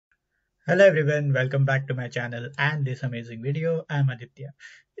Hello everyone, welcome back to my channel and this amazing video. I'm Aditya.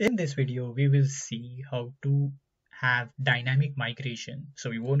 In this video, we will see how to have dynamic migration.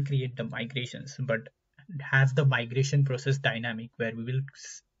 So we won't create the migrations, but have the migration process dynamic where we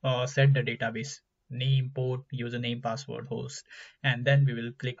will set the database name, port, username, password, host, and then we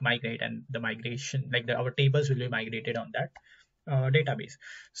will click migrate and the migration, our tables will be migrated on that database.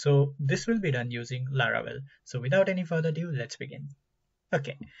 So this will be done using Laravel. So without any further ado, let's begin.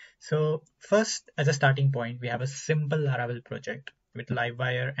 Okay, so first, as a starting point, we have a simple Laravel project with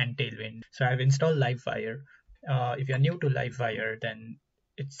Livewire and Tailwind. So I've installed Livewire. If you're new to Livewire, then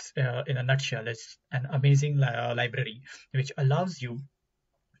it's in a nutshell, it's an amazing library which allows you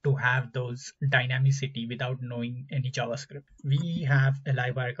to have those dynamicity without knowing any JavaScript. We have a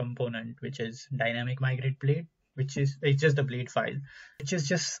Livewire component which is dynamic migrate blade, which is it's just the blade file, which is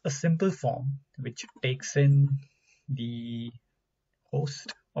just a simple form which takes in the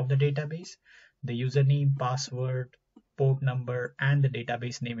host of the database, the username, password, port number, and the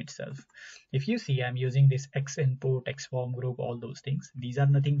database name itself. If you see, I'm using this X input, X form group, all those things. These are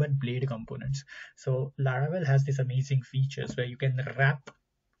nothing but blade components. So Laravel has these amazing features where you can wrap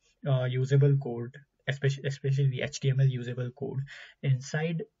usable code, especially the HTML usable code,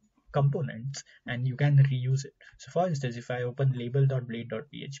 inside components, and you can reuse it. So for instance, if I open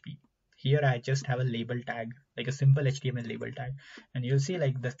label.blade.php, here I just have a label tag, like a simple HTML label tag, and you'll see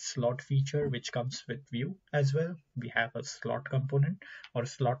like the slot feature which comes with Vue as well. We have a slot component or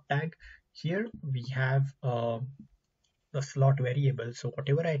slot tag. Here we have the slot variable. So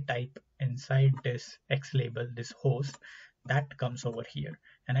whatever I type inside this X label, this host, that comes over here.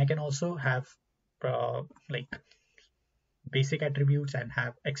 And I can also have like basic attributes and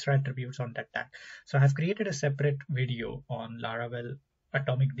have extra attributes on that tag. So I have created a separate video on Laravel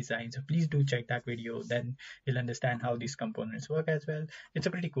atomic design, so please do check that video, then you'll understand how these components work as well. It's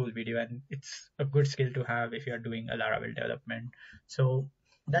a pretty cool video and it's a good skill to have if you're doing a Laravel development. So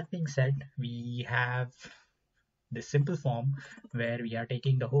that being said, we have this simple form where we are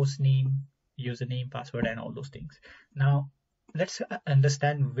taking the host name, username, password, and all those things. Now let's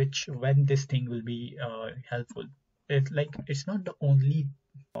understand when this thing will be helpful. It's not the only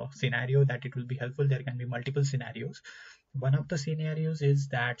scenario that it will be helpful. There can be multiple scenarios. One of the scenarios is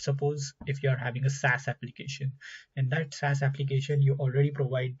that suppose if you're having a SaaS application, in that SaaS application you already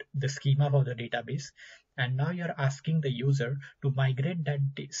provide the schema for the database, and now you're asking the user to migrate that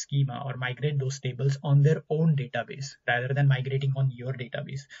schema or migrate those tables on their own database rather than migrating on your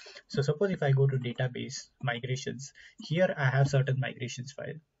database. So suppose if I go to database migrations, here I have certain migrations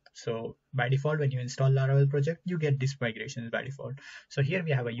file. So by default, when you install Laravel project, you get this migrations by default. So here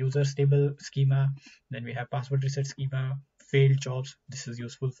we have a user stable schema, then we have password reset schema, failed jobs. This is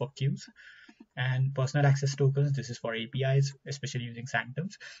useful for queues, and personal access tokens. This is for APIs, especially using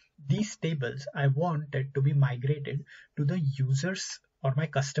sanctums. These tables, I want it to be migrated to the users or my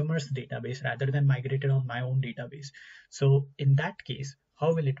customers database rather than migrated on my own database. So in that case,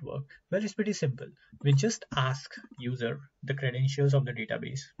 how will it work? Well, it's pretty simple. We just ask user the credentials of the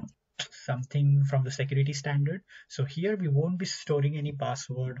database, something from the security standard. So here we won't be storing any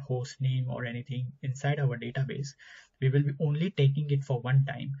password, host name, or anything inside our database. We will be only taking it for one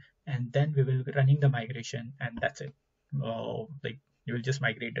time, and then we will be running the migration, and that's it. You will just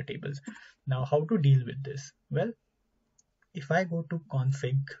migrate the tables. Now, how to deal with this? Well, if I go to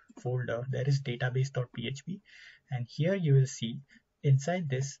config folder, there is database.php, and here you will see inside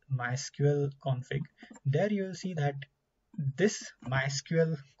this MySQL config, there you will see that this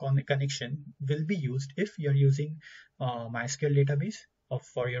MySQL connection will be used if you're using MySQL database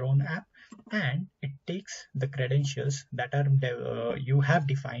for your own app, and it takes the credentials that are you have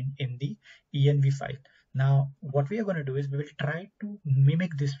defined in the env file. Now what we are going to do is we will try to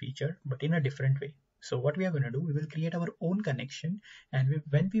mimic this feature but in a different way. So what we are going to do, we will create our own connection, and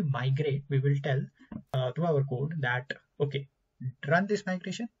when we migrate, we will tell to our code that okay, run this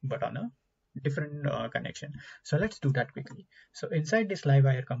migration but on a different connection. So let's do that quickly. So inside this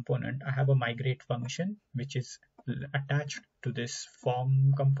Livewire component, I have a migrate function which is attached to this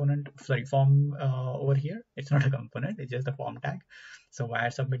form component, form over here. It's not a component, it's just a form tag. So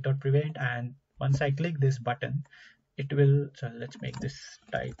wire submit.prevent, and once I click this button, it will, so let's make this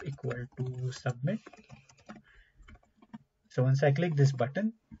type equal to submit. So once I click this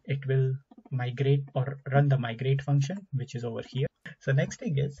button, it will migrate or run the migrate function, which is over here. So next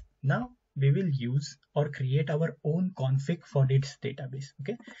thing is, now we will use or create our own config for this database.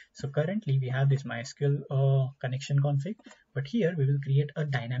 Okay, so currently we have this MySQL connection config, but here we will create a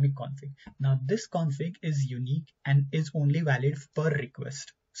dynamic config. Now this config is unique and is only valid per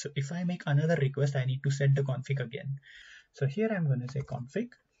request. So if I make another request, I need to set the config again. So here I'm going to say config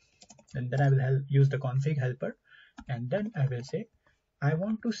and then I will use the config helper, and then I will say I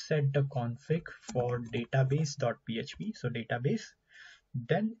want to set the config for database.php, so database.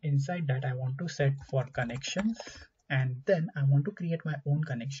 Then inside that I want to set for connections, and then I want to create my own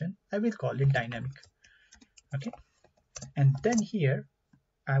connection. I will call it dynamic. Okay, and then here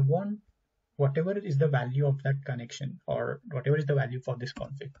I want whatever is the value of that connection, or whatever is the value for this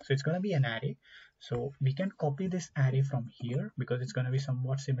config. So it's going to be an array. So we can copy this array from here because it's going to be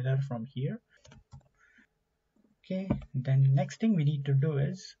somewhat similar from here. Okay, then next thing we need to do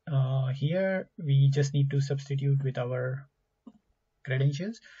is here we just need to substitute with our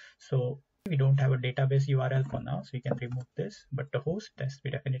credentials. So we don't have a database URL for now, so we can remove this, but the host test,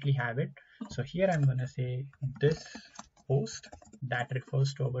 we definitely have it. So here I'm going to say this host, that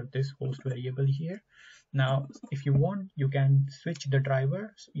refers to our this host variable here. Now if you want, you can switch the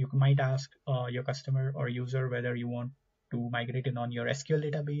driver. You might ask your customer or user whether you want to migrate in on your SQL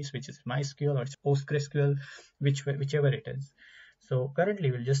database, which is MySQL, or it's PostgreSQL, whichever it is. So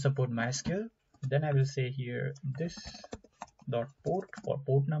currently we'll just support MySQL. Then I will say here this dot port for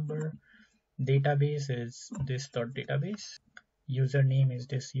port number, database is this dot database, username is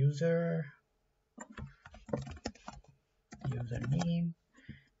this username,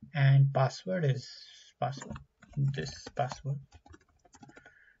 and password is this password.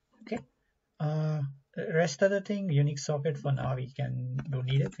 Okay, rest of the thing, Unix socket, for now we don't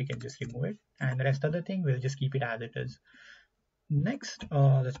need it, we can just remove it, and the rest of the thing we'll just keep it as it is. Next,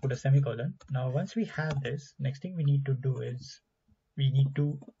 let's put a semicolon. Now once we have this, next thing we need to do is we need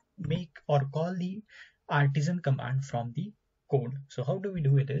to make or call the artisan command from the code. So how do we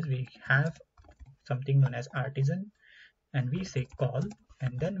do it is we have something known as artisan, and we say call,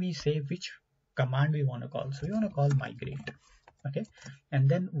 and then we say which command we want to call. So we want to call migrate. Okay, and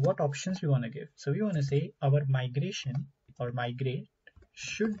then what options we want to give. So we want to say our migration or migrate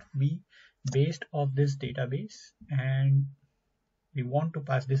should be based off this database, and we want to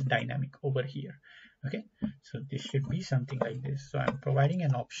pass this dynamic over here. Okay, so this should be something like this. So I'm providing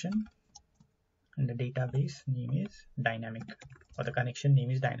an option, and the database name is dynamic, or the connection name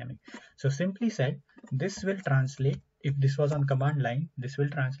is dynamic. So simply said, this will translate, if this was on command line, this will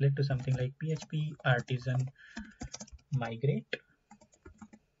translate to something like PHP artisan migrate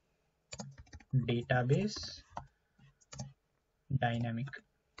database dynamic,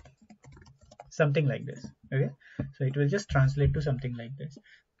 something like this. Okay, so it will just translate to something like this.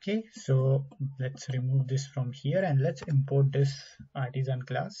 Okay, so let's remove this from here, and let's import this artisan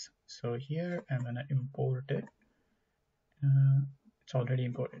class. So here I'm gonna import it. It's already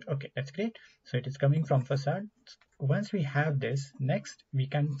imported. Okay, that's great. So it is coming from facade. Once we have this, next we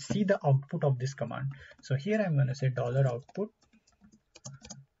can see the output of this command. So here I'm gonna say $output,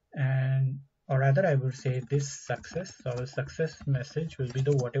 and or rather I would say this success. So our success message will be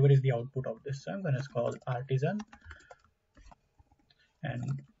the whatever is the output of this. So I'm gonna call artisan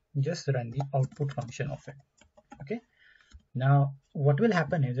and just run the output function of it. Okay, now what will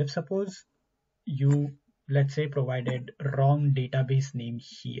happen is, if suppose you, let's say, provided wrong database name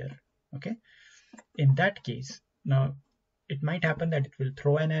here, okay, in that case, now it might happen that it will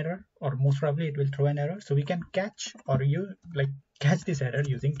throw an error, or most probably it will throw an error. So we can catch, or you like catch this error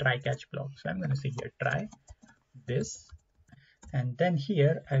using try catch block. So I'm going to say here try this, and then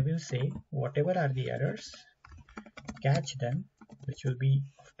here I will say whatever are the errors, catch them, which will be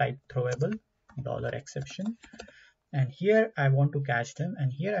of type throwable $exception, and here I want to catch them,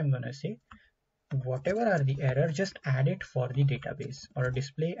 and here I'm going to say whatever are the error, just add it for the database, or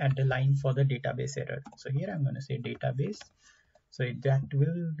display at the line for the database error. So here I'm going to say database, so that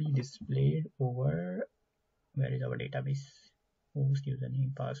will be displayed over, where is our database, host,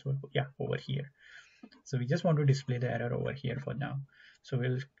 username, password, yeah, over here. So we just want to display the error over here for now. So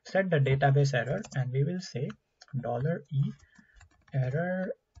we'll set the database error, and we will say $e error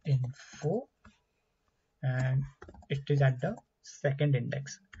info, and it is at the second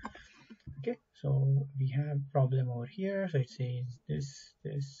index. Okay, so we have problem over here. So it says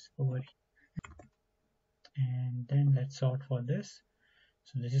this over here, and then let's sort for this.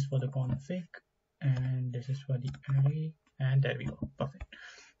 So this is for the config, and this is for the array, and there we go, perfect.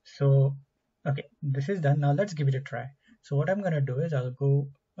 So okay, this is done. Now let's give it a try. So what I'm gonna do is I'll go,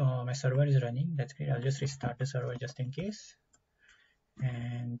 my server is running, that's great. I'll just restart the server just in case,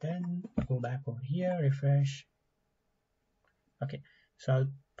 and then go back over here, refresh. Okay, so I'll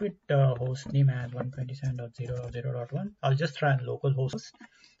put the host name as 127.0.0.1. I'll just run localhost.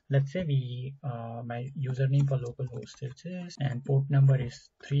 Let's say we my username for localhost is this, and port number is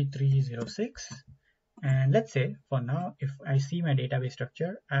 3306, And let's say for now, if I see my database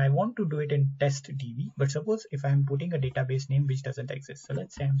structure, I want to do it in test DB, but suppose if I'm putting a database name which doesn't exist. So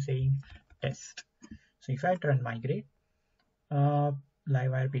let's say I'm saying test. So if I run migrate,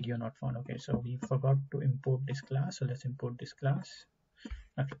 livewire PDO not found. Okay, so we forgot to import this class. So let's import this class.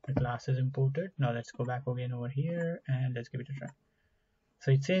 Okay, the class is imported. Now let's go back again over here and let's give it a try. So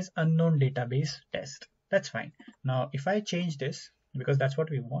it says unknown database test. That's fine. Now if I change this, because that's what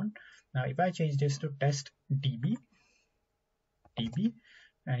we want. Now if I change this to test DB,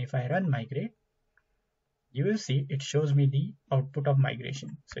 and if I run migrate, you will see it shows me the output of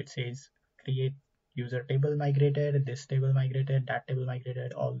migration. So it says create user table migrated, this table migrated, that table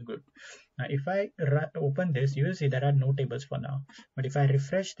migrated, all good. Now if I open this, you will see there are no tables for now. But if I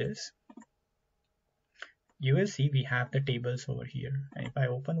refresh this, you will see we have the tables over here. And if I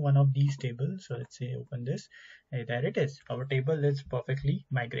open one of these tables, so let's say open this, there it is. Our table is perfectly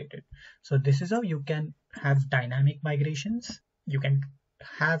migrated. So this is how you can have dynamic migrations. You can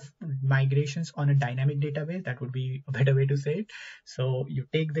have migrations on a dynamic database. That would be a better way to say it. So you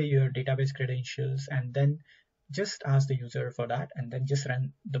take your database credentials and then just ask the user for that, and then just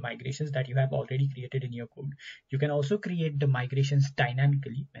run the migrations that you have already created in your code. You can also create the migrations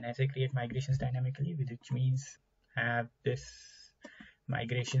dynamically. When I say create migrations dynamically, which means have this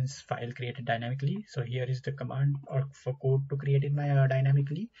migrations file created dynamically. So here is the command or for code to create it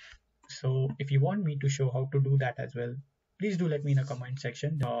dynamically. So if you want me to show how to do that as well, please do let me in a comment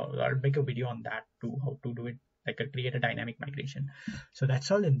section. I'll make a video on that too, how to do it, like create a dynamic migration. So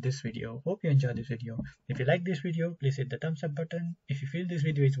that's all in this video. Hope you enjoyed this video. If you like this video, please hit the thumbs up button. If you feel this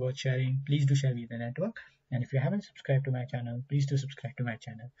video is worth sharing, please do share with the network. And if you haven't subscribed to my channel, please do subscribe to my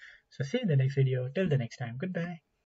channel. So see you in the next video. Till the next time, goodbye.